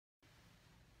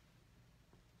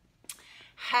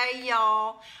Hey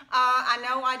y'all, I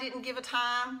know I didn't give a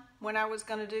time when I was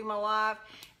going to do my live.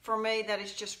 For me, that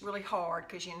is just really hard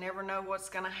because you never know what's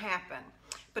going to happen.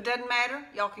 But doesn't matter,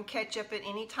 y'all can catch up at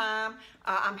any time.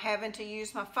 I'm having to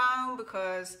use my phone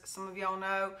because some of y'all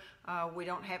know we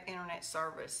don't have internet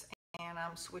service and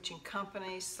I'm switching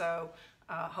companies, so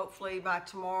hopefully by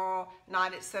tomorrow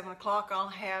night at 7 o'clock I'll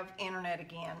have internet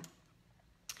again.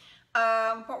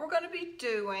 What we're going to be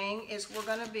doing is we're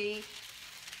going to be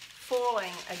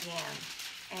foiling again,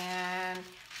 and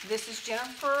this is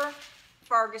Jennifer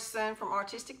Ferguson from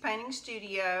Artistic Painting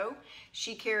Studio.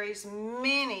 She carries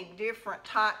many different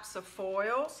types of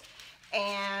foils,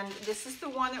 and this is the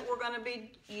one that we're going to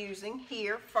be using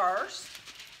here first.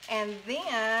 And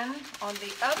then on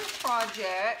the other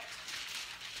project,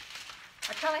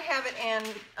 I kind of have it in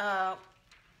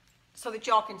so that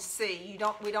y'all can see.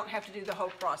 We don't have to do the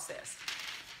whole process.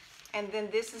 And then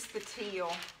this is the teal.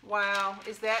 Wow,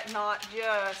 is that not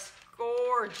just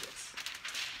gorgeous?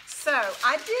 So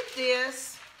I did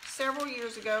this several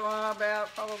years ago,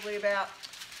 probably about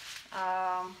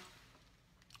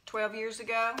 12 years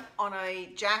ago, on a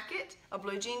jacket, a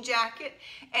blue jean jacket.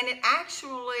 And it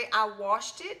actually, I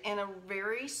washed it in a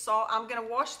very soft, I'm gonna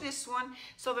wash this one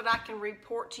so that I can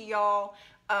report to y'all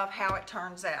of how it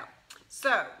turns out.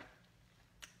 So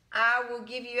I will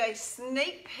give you a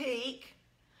sneak peek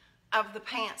of the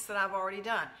pants that I've already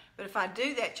done. But if I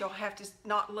do that, you'll have to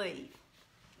not leave.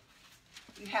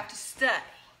 You have to stay.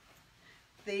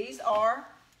 These are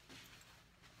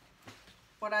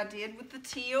what I did with the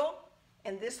teal,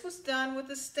 and this was done with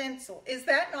a stencil. Is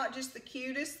that not just the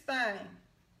cutest thing?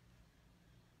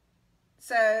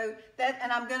 So that, and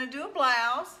I'm gonna do a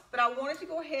blouse, but I wanted to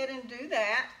go ahead and do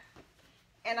that.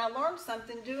 And I learned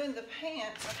something doing the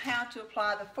pants of how to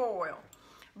apply the foil.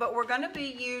 But we're gonna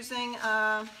be using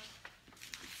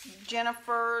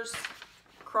Jennifer's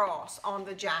cross on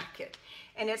the jacket,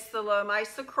 and it's the La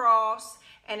Mesa cross,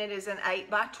 and it is an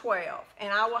 8x12.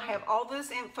 And I will have all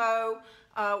this info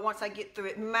once I get through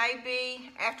it, maybe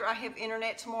after I have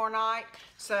internet tomorrow night.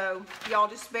 So y'all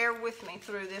just bear with me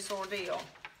through this ordeal.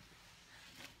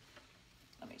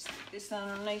 Let me stick this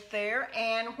underneath there.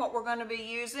 And what we're going to be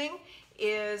using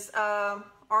is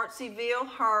Artsyville,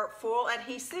 her full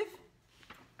adhesive.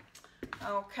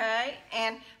 Okay,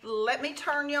 and let me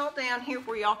turn y'all down here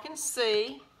where y'all can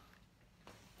see.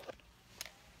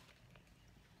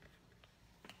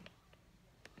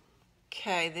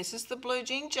 Okay, this is the blue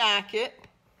jean jacket,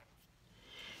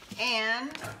 and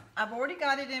I've already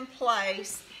got it in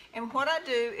place. And what I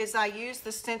do is I use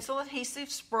the stencil adhesive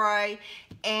spray,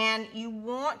 and you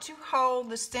want to hold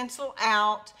the stencil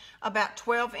out about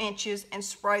 12 inches and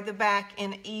spray the back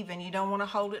in even. You don't want to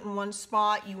hold it in one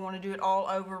spot. You want to do it all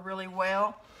over really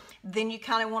well. Then you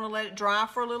kind of want to let it dry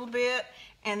for a little bit,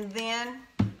 and then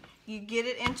you get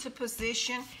it into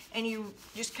position and you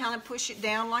just kind of push it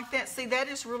down like that. See, that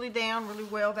is really down really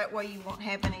well. That way you won't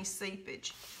have any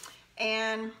seepage.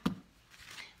 And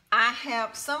I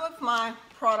have some of my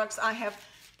products I have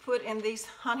put in these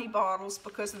honey bottles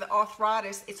because of the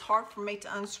arthritis. It's hard for me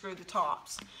to unscrew the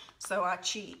tops, so I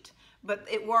cheat. But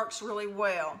it works really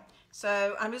well.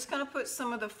 So I'm just going to put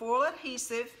some of the foil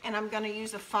adhesive, and I'm going to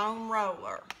use a foam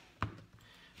roller.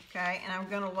 Okay, and I'm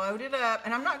going to load it up,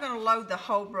 and I'm not going to load the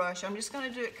whole brush. I'm just going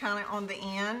to do it kind of on the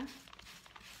end.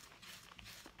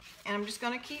 And I'm just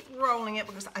going to keep rolling it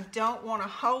because I don't want a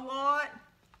whole lot.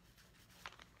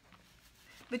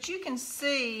 But you can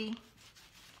see,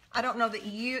 I don't know that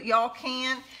y'all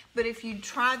can, but if you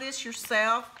try this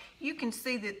yourself, you can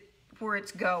see that where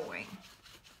it's going.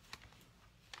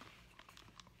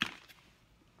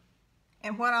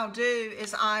 And what I'll do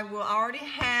is I will already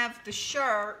have the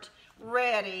shirt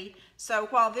ready. So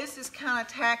while this is kind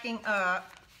of tacking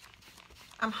up,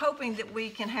 I'm hoping that we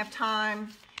can have time,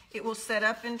 it will set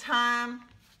up in time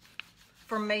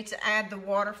for me to add the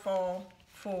waterfall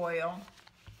foil.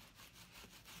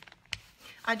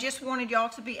 I just wanted y'all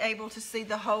to be able to see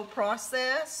the whole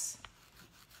process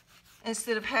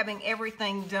instead of having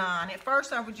everything done. At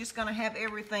first I was just going to have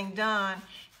everything done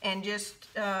and just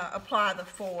apply the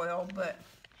foil, but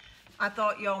I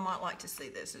thought y'all might like to see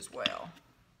this as well.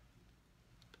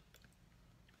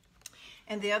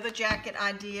 And the other jacket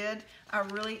I did,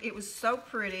 it was so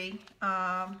pretty,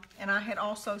 and I had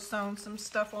also sewn some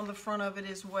stuff on the front of it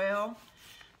as well,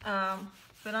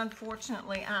 but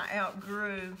unfortunately I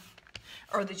outgrew,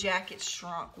 or the jacket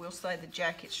shrunk. We'll say the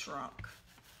jacket shrunk.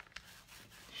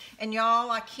 And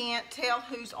y'all, I can't tell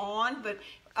who's on, but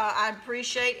I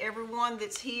appreciate everyone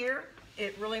that's here.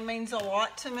 It really means a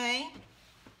lot to me.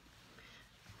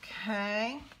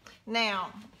 Okay,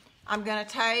 now I'm gonna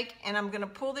take and I'm gonna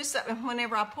pull this up, and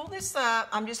whenever I pull this up,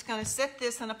 I'm just gonna set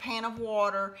this in a pan of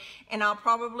water, and I'll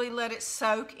probably let it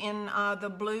soak in the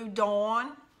Blue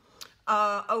Dawn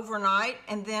overnight,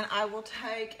 and then I will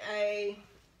take a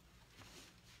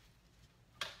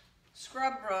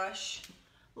scrub brush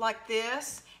like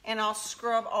this, and I'll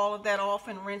scrub all of that off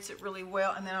and rinse it really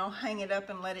well, and then I'll hang it up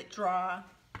and let it dry.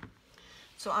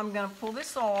 So I'm gonna pull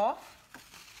this off.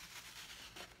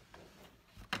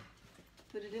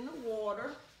 Put it in the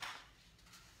water.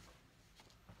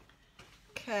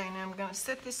 Okay, now I'm going to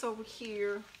set this over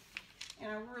here, and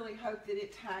I really hope that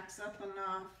it tacks up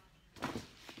enough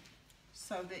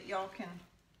so that y'all can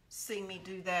see me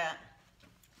do that.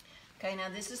 Okay, now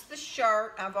this is the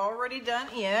shirt. I've already done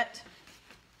it.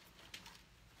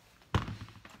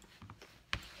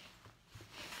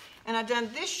 And I've done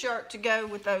this shirt to go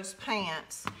with those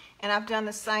pants. And I've done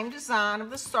the same design of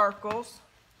the circles.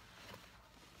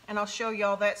 And I'll show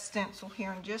y'all that stencil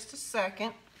here in just a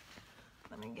second.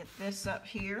 Let me get this up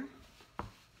here.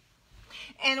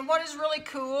 And what is really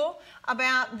cool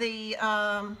about the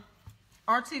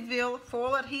Artsy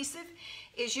foil adhesive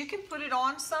is you can put it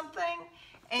on something,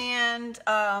 and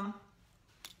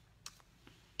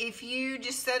if you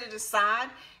just set it aside,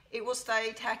 it will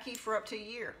stay tacky for up to a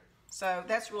year. So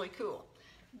that's really cool.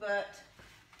 But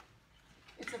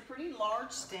it's a pretty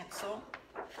large stencil.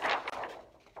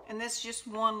 And that's just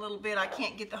one little bit. I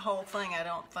can't get the whole thing, I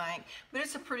don't think. But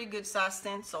it's a pretty good size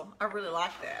stencil. I really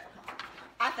like that.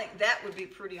 I think that would be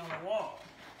pretty on the wall.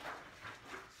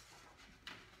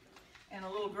 In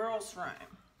a little girl's room.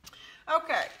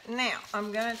 Okay, now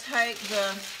I'm going to take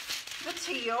the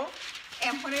teal.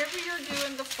 And whenever you're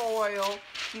doing the foil,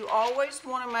 you always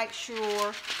want to make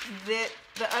sure that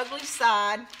the ugly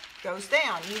side goes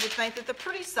down. You would think that the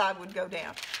pretty side would go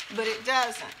down, but it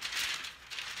doesn't.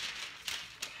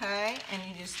 Okay, and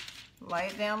you just lay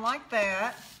it down like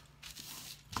that.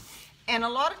 And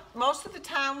most of the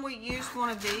time we use one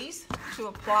of these to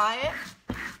apply it.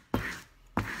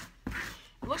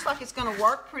 It looks like it's going to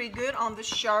work pretty good on the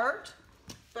shirt,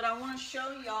 but I want to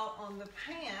show y'all on the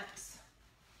pants,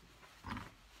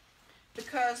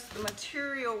 because the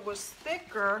material was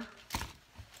thicker,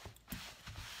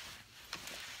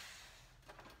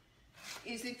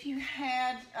 is if you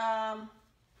had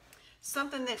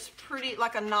something that's pretty,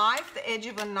 like a knife, the edge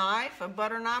of a knife, a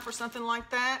butter knife or something like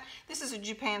that. This is a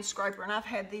Japan scraper, and I've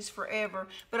had these forever,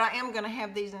 but I am going to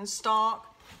have these in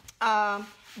stock.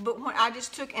 But when I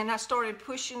just took and I started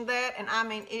pushing that, and I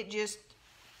mean,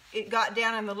 it got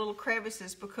down in the little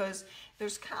crevices, because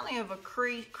there's kind of a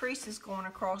creases going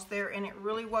across there, and it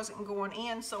really wasn't going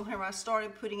in. So when I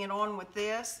started putting it on with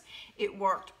this, it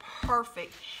worked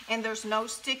perfect. And there's no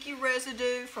sticky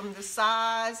residue from the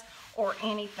size or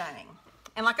anything.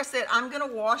 And like I said, I'm going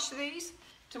to wash these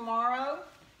tomorrow,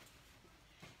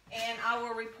 and I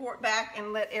will report back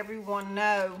and let everyone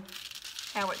know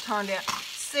how it turned out.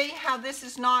 See how this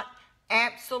is not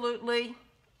absolutely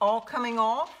all coming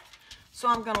off? So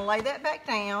I'm going to lay that back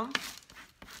down,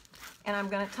 and I'm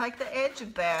going to take the edge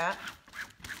of that,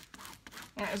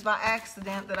 and it was by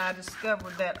accident that I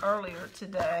discovered that earlier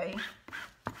today.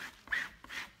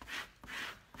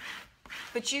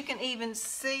 But you can even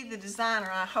see the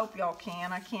designer. I hope y'all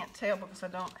can. I can't tell because I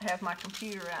don't have my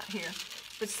computer out here.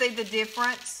 But see the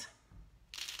difference?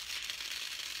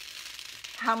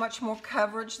 How much more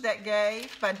coverage that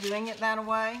gave by doing it that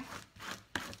way?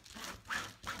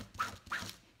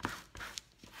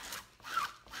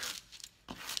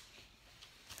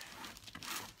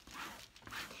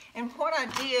 And what I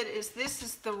did is, this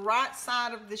is the right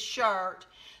side of the shirt.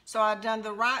 So I've done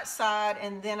the right side,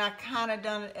 and then I kind of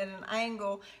done it at an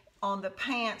angle on the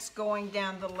pants going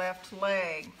down the left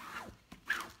leg.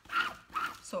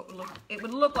 So it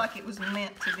would look like it was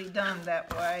meant to be done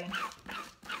that way.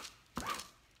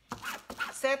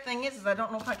 Sad thing is I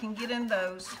don't know if I can get in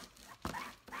those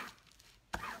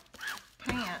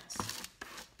pants.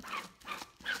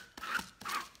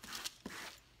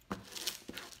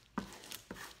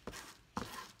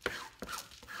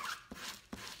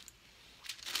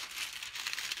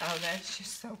 Oh, that's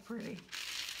just so pretty.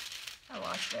 I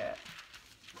like that.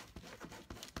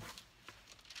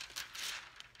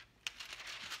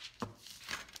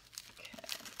 Okay,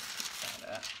 put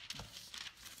that up.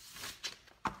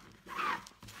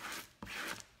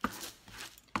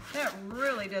 That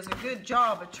really does a good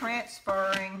job of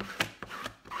transferring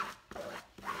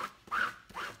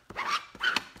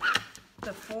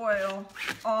the foil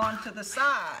onto the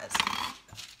sides.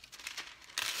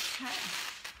 Okay.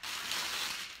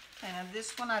 And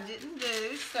this one I didn't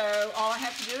do, so all I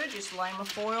have to do is just lay my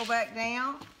foil back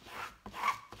down.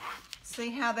 See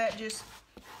how that just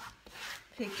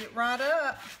pick it right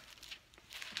up.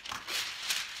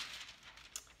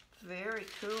 Very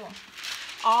cool.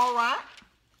 All right.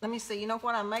 Let me see. You know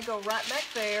what? I may go right back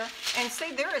there. And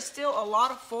see, there is still a lot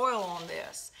of foil on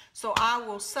this. So I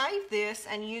will save this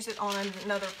and use it on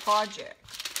another project.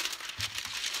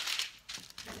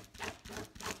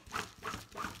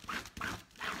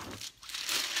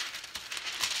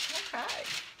 Okay.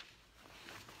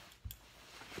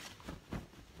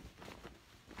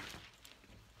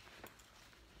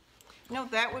 You know,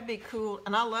 that would be cool.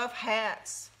 And I love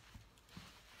hats.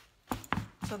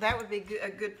 So that would be a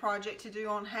good project to do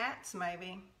on hats,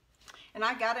 maybe. And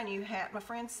I got a new hat. My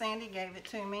friend Sandy gave it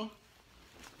to me.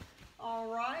 All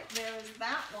right, there's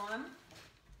that one.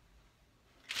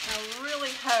 I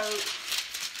really hope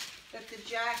that the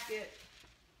jacket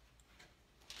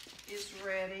is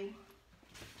ready.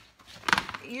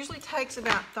 It usually takes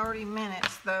about 30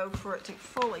 minutes, though, for it to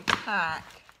fully pack.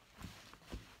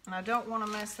 And I don't want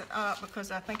to mess it up because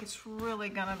I think it's really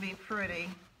going to be pretty.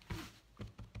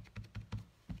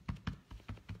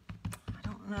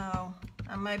 No,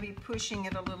 I may be pushing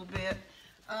it a little bit.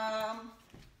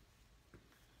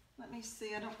 Let me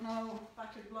see, I don't know if I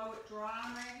could blow it dry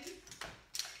maybe.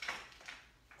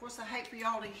 Of course, I hate for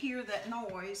y'all to hear that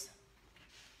noise.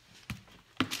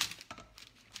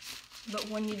 But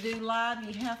when you do live,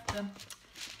 you have to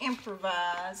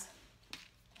improvise.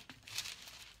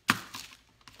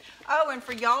 Oh, and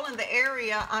for y'all in the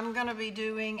area, I'm gonna be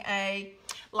doing a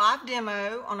live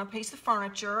demo on a piece of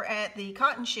furniture at the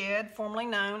Cotton Shed, formerly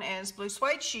known as Blue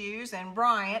Suede Shoes in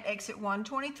Bryant, exit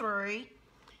 123,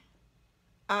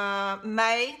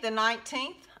 May the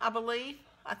 19th, I believe.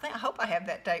 I hope I have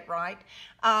that date right.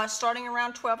 Starting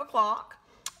around 12 o'clock.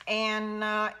 And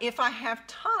if I have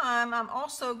time, I'm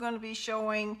also going to be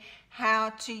showing how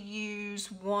to use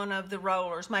one of the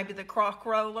rollers, maybe the crock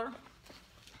roller.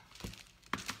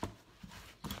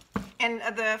 And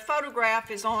the photograph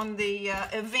is on the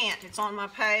event. It's on my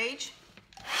page.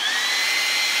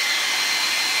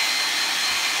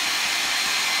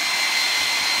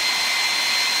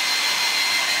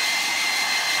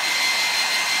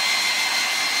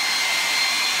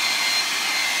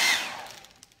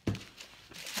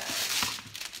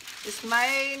 This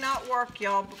may not work,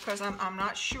 y'all, because I'm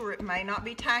not sure. It may not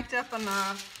be tacked up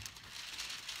enough.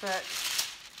 But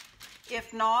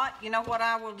if not, you know what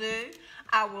I will do?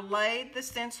 I will lay the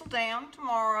stencil down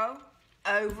tomorrow,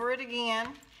 over it again,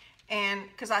 and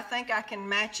because I think I can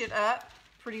match it up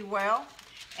pretty well,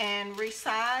 and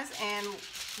resize and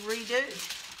redo.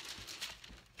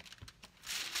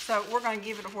 So we're going to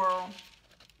give it a whirl.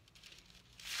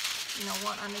 You know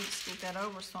what? I need to scoot that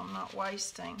over so I'm not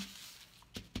wasting.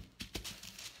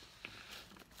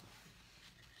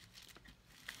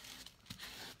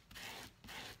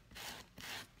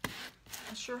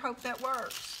 I sure hope that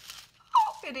works.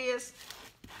 Oh, it is.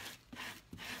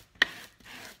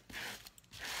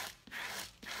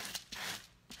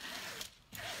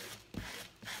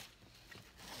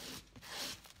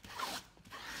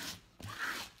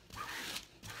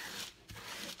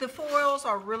 The foils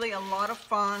are really a lot of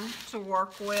fun to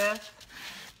work with.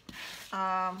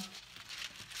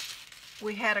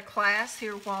 We had a class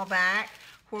here a while back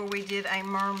where we did a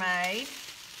mermaid.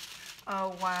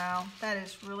 Oh wow, that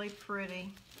is really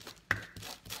pretty.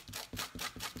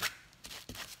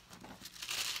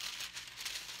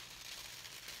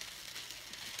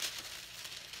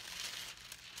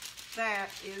 That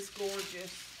is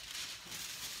gorgeous.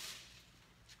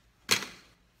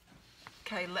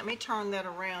 Okay, let me turn that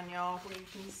around, y'all, where you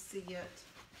can see it.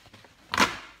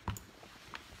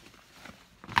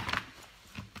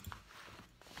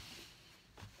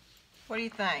 What do you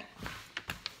think?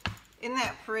 Isn't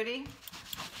that pretty?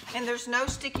 And there's no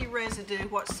sticky residue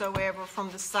whatsoever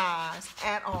from the size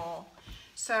at all.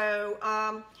 So,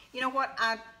 you know what?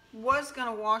 I was going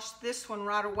to wash this one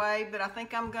right away, but I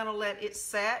think I'm going to let it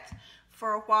set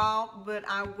for a while, but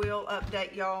I will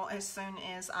update y'all as soon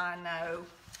as I know.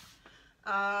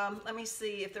 Let me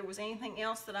see if there was anything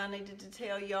else that I needed to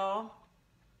tell y'all.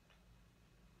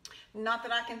 Not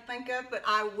that I can think of, but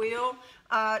I will.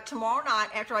 Tomorrow night,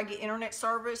 after I get internet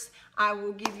service, I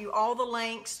will give you all the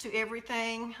links to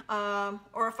everything.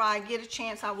 Or if I get a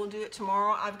chance, I will do it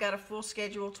tomorrow. I've got a full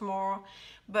schedule tomorrow.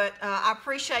 But I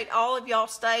appreciate all of y'all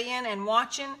staying and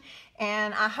watching.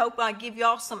 And I hope I give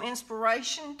y'all some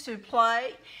inspiration to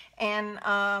play. And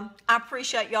I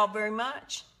appreciate y'all very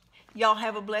much. Y'all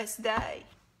have a blessed day.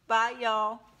 Bye,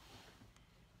 y'all.